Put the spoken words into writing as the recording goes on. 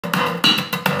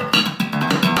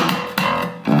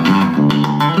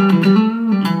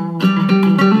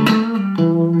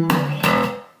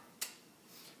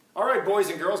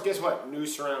what? New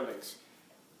surroundings.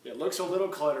 It looks a little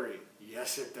cluttery.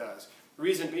 Yes, it does.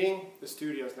 Reason being, the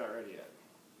studio's not ready yet.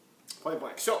 Point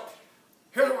blank. So,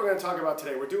 here's what we're going to talk about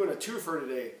today. We're doing a twofer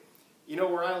today. You know,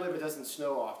 where I live, it doesn't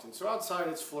snow often. So outside,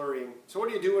 it's flurrying. So what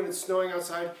do you do when it's snowing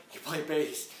outside? You play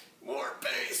bass. More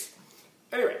bass.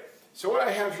 Anyway, so what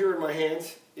I have here in my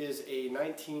hands is a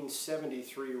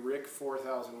 1973 Rick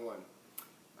 4001.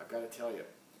 I've got to tell you,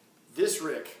 this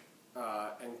Rick,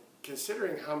 and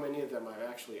considering how many of them I've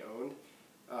actually owned,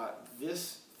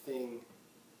 this thing,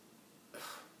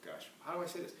 gosh, how do I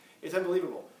say this? It's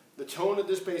unbelievable. The tone that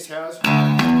this bass has,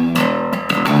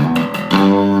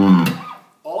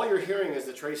 all you're hearing is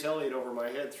the Trace Elliott over my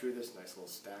head through this nice little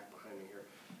stack behind me here.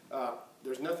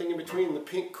 There's nothing in between the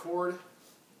pink cord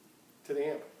to the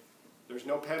amp. There's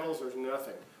no pedals, there's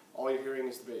nothing. All you're hearing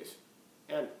is the bass.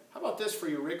 And how about this for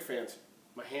you Rick fans?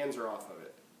 My hands are off of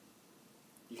it.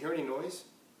 You hear any noise?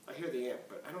 I hear the amp,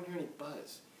 but I don't hear any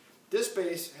buzz. This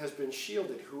bass has been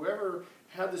shielded. Whoever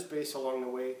had this bass along the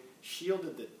way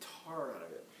shielded the tar out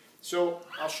of it. So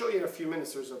I'll show you in a few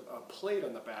minutes. There's a plate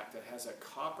on the back that has a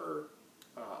copper,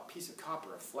 piece of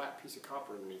copper, a flat piece of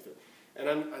copper underneath it.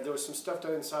 And there was some stuff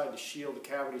done inside to shield the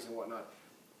cavities and whatnot.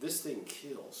 This thing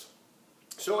kills.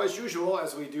 So as usual,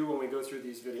 as we do when we go through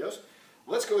these videos,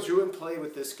 let's go through and play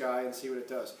with this guy and see what it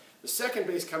does. The second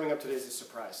bass coming up today is a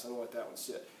surprise, so I'm going to let that one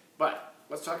sit. But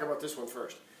let's talk about this one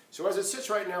first. So as it sits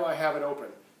right now, I have it open.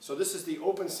 So this is the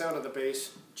open sound of the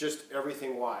bass, just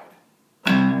everything wide.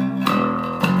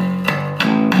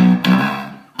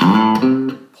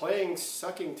 Playing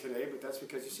sucking today, but that's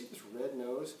because you see this red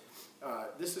nose?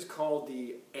 This is called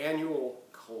the annual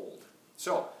cold.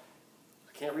 So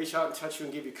I can't reach out and touch you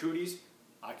and give you cooties.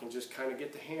 I can just kind of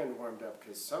get the hand warmed up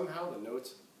because somehow the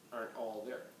notes aren't all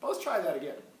there. But let's try that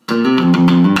again.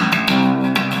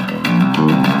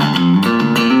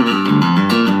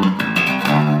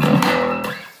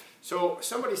 So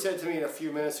somebody said to me a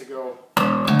few minutes ago,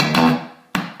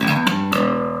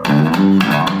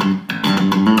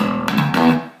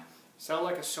 sound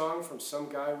like a song from some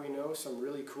guy we know, some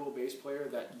really cool bass player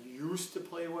that used to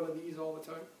play one of these all the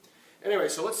time. Anyway,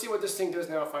 so let's see what this thing does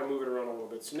now if I move it around a little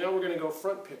bit. So now we're going to go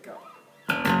front pickup.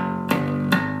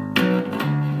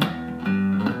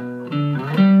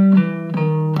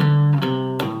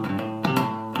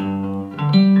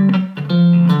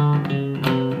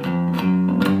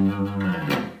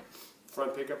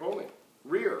 Front pickup only.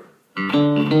 Rear.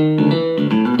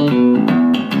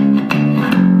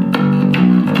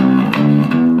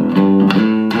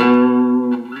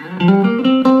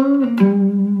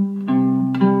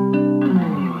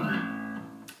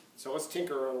 So let's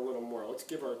tinker around a little more. Let's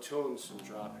give our tones some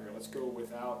drop here. Let's go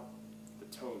without the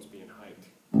tones being hiked.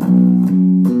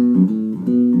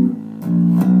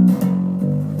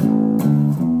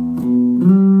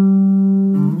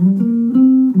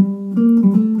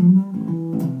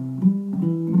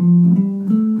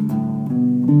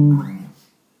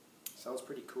 Sounds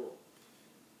pretty cool.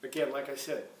 Again, like I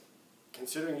said,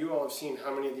 considering you all have seen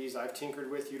how many of these I've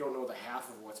tinkered with, you don't know the half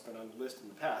of what's been on the list in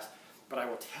the past. But I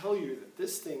will tell you that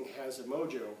this thing has a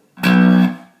mojo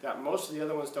that most of the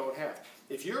other ones don't have.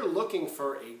 If you're looking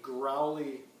for a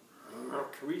growly,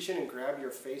 reach in and grab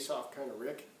your face off kind of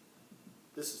Rick,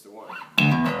 this is the one.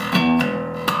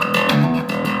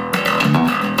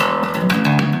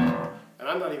 And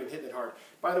I'm not even hitting it hard.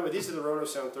 By the way, these are the Roto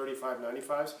Sound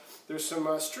 3595s. There's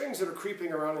some strings that are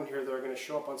creeping around in here that are going to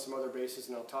show up on some other basses,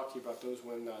 and I'll talk to you about those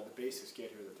when the basses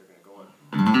get here that they're going to go on.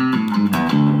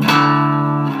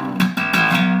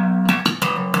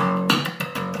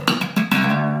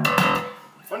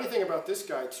 Funny thing about this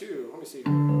guy too, let me see.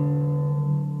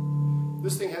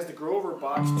 This thing has the Grover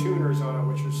box tuners on it,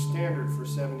 which are standard for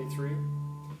 73.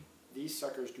 These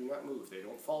suckers do not move. They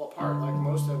don't fall apart like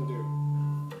most of them do.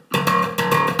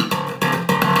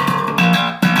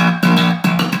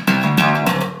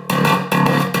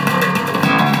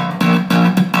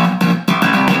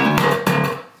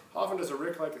 How often does a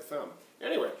Rick like a thumb?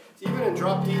 Anyway, even in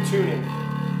drop D tuning,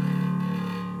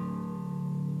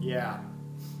 yeah,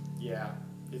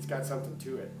 it's got something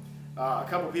to it. A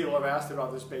couple people have asked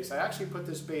about this bass. I actually put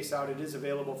this bass out. It is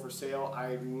available for sale.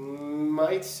 I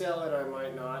might sell it, I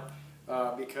might not,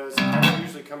 because I don't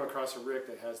usually come across a Rick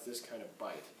that has this kind of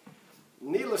bite.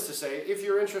 Needless to say, if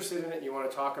you're interested in it and you want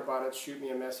to talk about it, shoot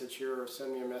me a message here or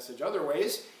send me a message other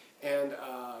ways. And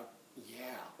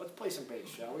yeah, let's play some bass,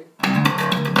 shall we?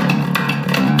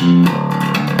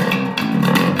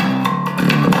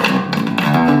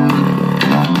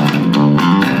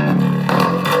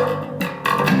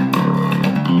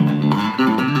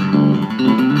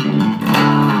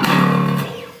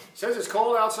 Says it's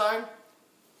cold outside.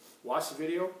 Watch the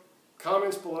video.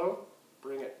 Comments below,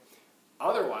 bring it.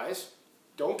 Otherwise,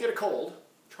 don't get a cold.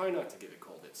 Try not to get a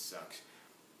cold, it sucks.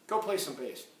 Go play some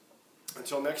bass.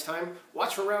 Until next time,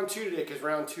 watch for round 2 today, because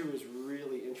round 2 is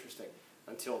really interesting.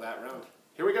 Until that round,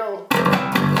 here we go.